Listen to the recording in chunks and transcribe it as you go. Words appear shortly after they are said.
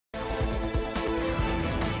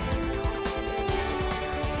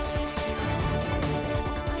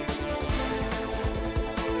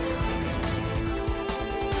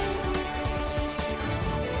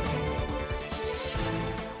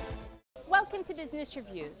Welcome to Business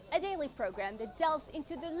Review, a daily program that delves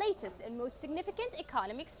into the latest and most significant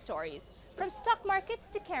economic stories. From stock markets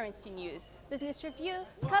to currency news, Business Review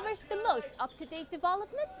covers the most up-to-date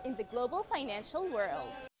developments in the global financial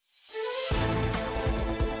world.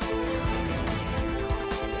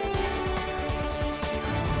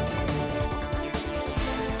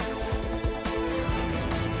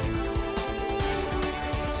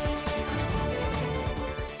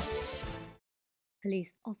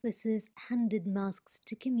 Police officers handed masks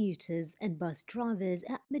to commuters and bus drivers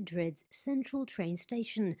at Madrid's central train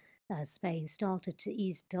station as Spain started to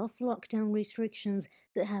ease tough lockdown restrictions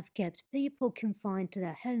that have kept people confined to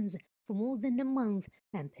their homes for more than a month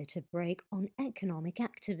and put a brake on economic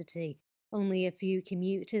activity. Only a few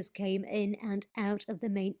commuters came in and out of the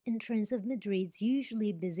main entrance of Madrid's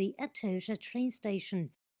usually busy Atocha train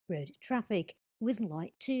station. Road traffic was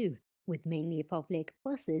light too, with mainly public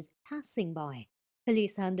buses passing by.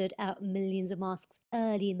 Police handed out millions of masks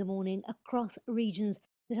early in the morning across regions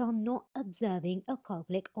that are not observing a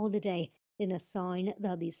public holiday, in a sign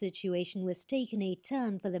that the situation was taking a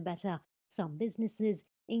turn for the better. Some businesses,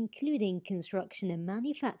 including construction and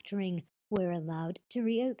manufacturing, were allowed to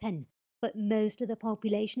reopen, but most of the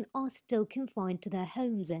population are still confined to their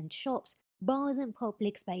homes, and shops, bars and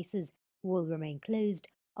public spaces will remain closed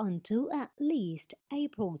until at least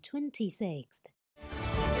April 26th.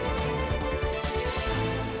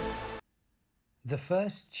 The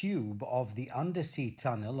first tube of the undersea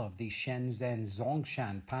tunnel of the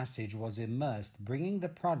Shenzhen-Zhongshan Passage was immersed, bringing the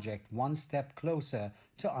project one step closer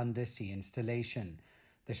to undersea installation.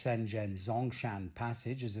 The Shenzhen-Zhongshan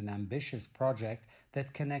Passage is an ambitious project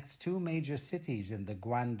that connects two major cities in the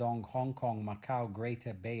Guangdong, Hong Kong, Macau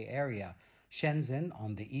Greater Bay Area, Shenzhen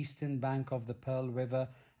on the eastern bank of the Pearl River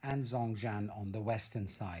and Zhongshan on the western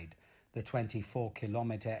side. The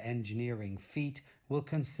 24-kilometer engineering feat will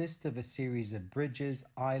consist of a series of bridges,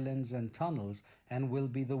 islands and tunnels and will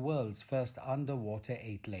be the world's first underwater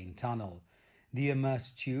 8-lane tunnel. The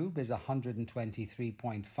immersed tube is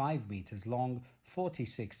 123.5 meters long,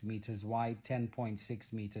 46 meters wide,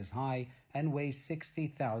 10.6 meters high and weighs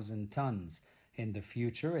 60,000 tons. In the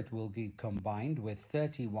future, it will be combined with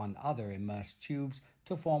 31 other immersed tubes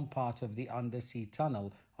to form part of the undersea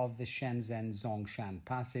tunnel of the Shenzhen-Zhongshan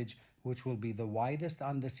Passage, which will be the widest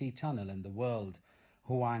undersea tunnel in the world.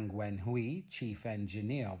 Huang Wenhui, chief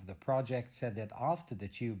engineer of the project, said that after the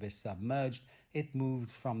tube is submerged, it moved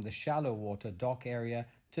from the shallow water dock area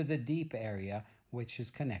to the deep area, which is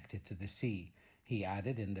connected to the sea. He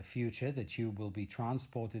added in the future the tube will be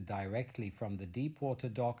transported directly from the deep water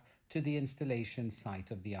dock to the installation site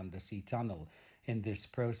of the undersea tunnel. In this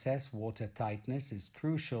process, water tightness is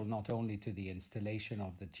crucial not only to the installation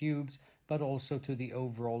of the tubes, but also to the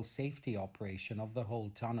overall safety operation of the whole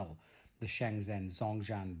tunnel. The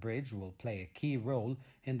Shenzhen-Zhongshan Bridge will play a key role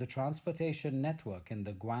in the transportation network in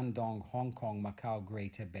the Guangdong, Hong Kong, Macau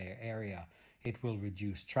Greater Bay Area. It will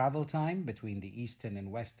reduce travel time between the eastern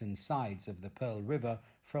and western sides of the Pearl River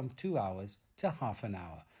from 2 hours to half an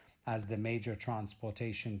hour. As the major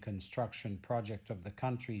transportation construction project of the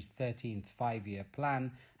country's 13th five-year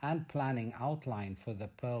plan and planning outline for the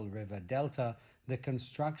Pearl River Delta, the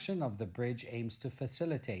construction of the bridge aims to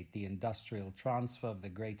facilitate the industrial transfer of the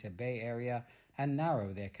Greater Bay Area and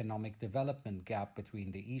narrow the economic development gap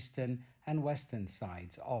between the eastern and western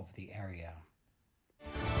sides of the area.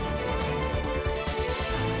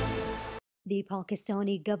 The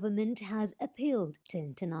Pakistani government has appealed to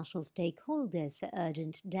international stakeholders for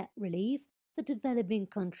urgent debt relief for developing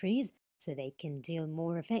countries so they can deal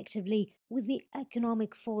more effectively with the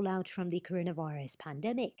economic fallout from the coronavirus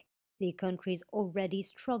pandemic. The country's already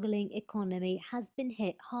struggling economy has been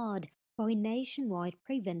hit hard by nationwide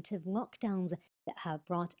preventive lockdowns that have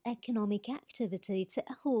brought economic activity to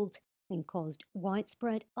a halt and caused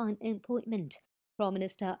widespread unemployment. Prime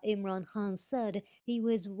Minister Imran Khan said he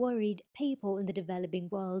was worried people in the developing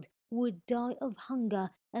world would die of hunger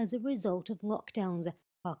as a result of lockdowns.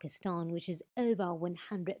 Pakistan, which is over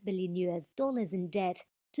 $100 billion in debt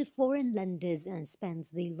to foreign lenders and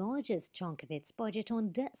spends the largest chunk of its budget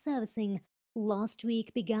on debt servicing, last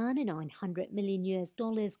week began a $900 million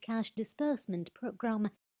cash disbursement program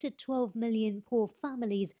to 12 million poor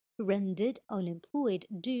families rendered unemployed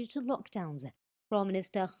due to lockdowns. Prime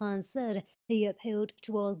Minister Khan said he appealed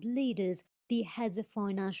to world leaders, the heads of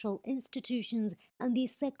financial institutions and the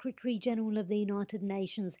Secretary General of the United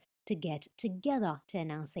Nations to get together to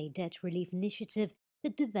announce a debt relief initiative for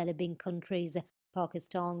developing countries.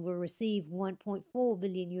 Pakistan will receive $1.4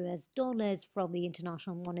 billion from the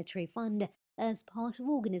International Monetary Fund as part of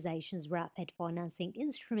the organization's rapid financing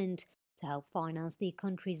instrument to help finance the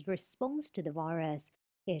country's response to the virus.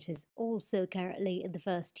 It is also currently in the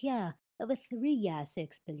first year of a 3-year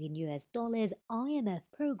 $6 billion IMF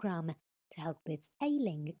program to help its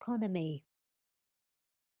ailing economy.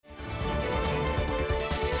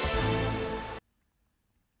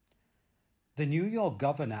 The New York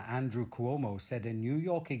Governor Andrew Cuomo said a New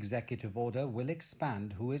York executive order will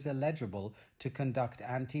expand who is eligible to conduct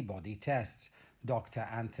antibody tests. Dr.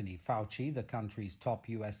 Anthony Fauci, the country's top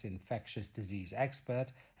U.S. infectious disease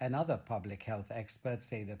expert, and other public health experts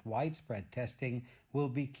say that widespread testing will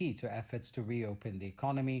be key to efforts to reopen the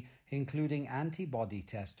economy, including antibody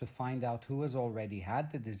tests to find out who has already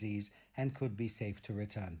had the disease and could be safe to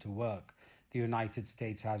return to work. The United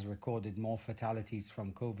States has recorded more fatalities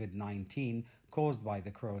from COVID-19 caused by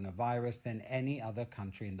the coronavirus than any other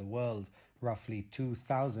country in the world. Roughly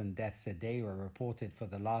 2,000 deaths a day were reported for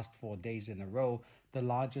the last 4 days in a row, the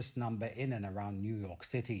largest number in and around New York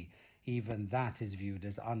City. Even that is viewed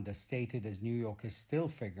as understated, as New York is still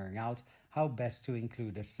figuring out how best to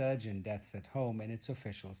include a surge in deaths at home in its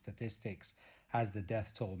official statistics. As the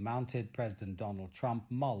death toll mounted, President Donald Trump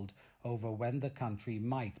mulled over when the country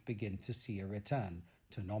might begin to see a return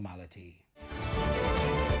to normality.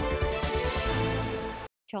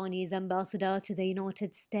 Chinese ambassador to the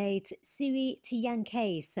United States, Sui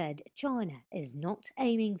Tianke, said China is not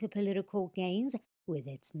aiming for political gains with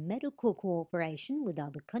its medical cooperation with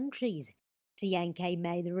other countries. Tianke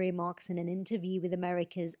made the remarks in an interview with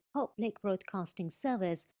America's public broadcasting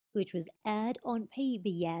service, which was aired on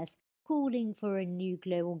PBS, calling for a new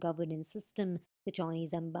global governance system. The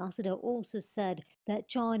Chinese ambassador also said that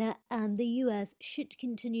China and the US should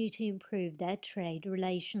continue to improve their trade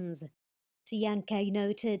relations. Tianke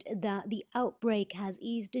noted that the outbreak has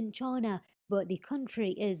eased in China, but the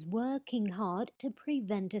country is working hard to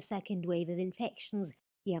prevent a second wave of infections.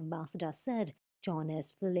 The ambassador said China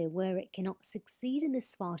is fully aware it cannot succeed in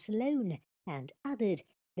this fight alone, and added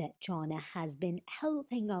that China has been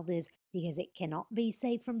helping others because it cannot be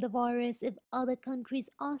safe from the virus if other countries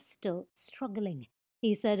are still struggling.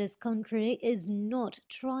 He said his country is not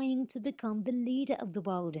trying to become the leader of the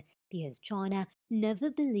world because China never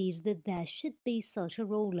believes that there should be such a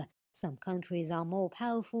role. Some countries are more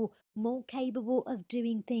powerful, more capable of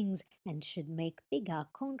doing things, and should make bigger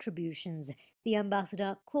contributions. The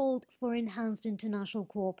ambassador called for enhanced international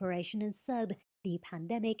cooperation and said the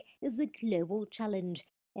pandemic is a global challenge,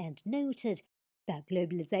 and noted that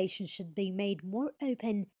globalization should be made more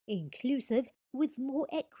open, inclusive, with more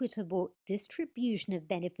equitable distribution of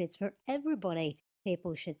benefits for everybody.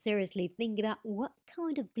 People should seriously think about what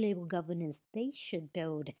kind of global governance they should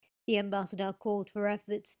build. The ambassador called for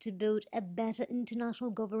efforts to build a better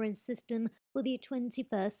international governance system for the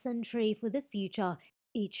 21st century for the future.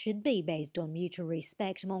 It should be based on mutual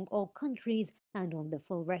respect among all countries and on the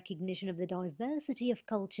full recognition of the diversity of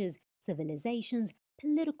cultures, civilizations,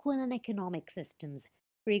 political and economic systems.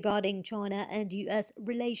 Regarding China and US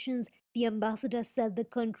relations, the ambassador said the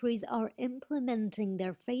countries are implementing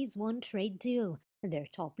their Phase 1 trade deal, and their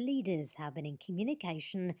top leaders have been in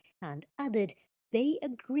communication, and added they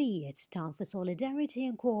agree it's time for solidarity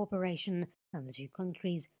and cooperation, and the two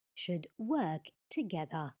countries should work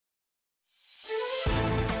together.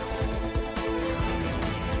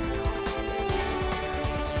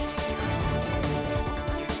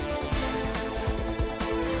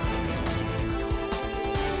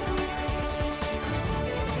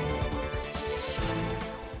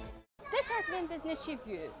 This has been Business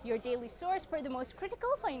Review, your daily source for the most critical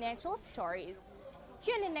financial stories.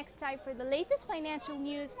 Tune in next time for the latest financial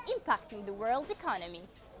news impacting the world economy.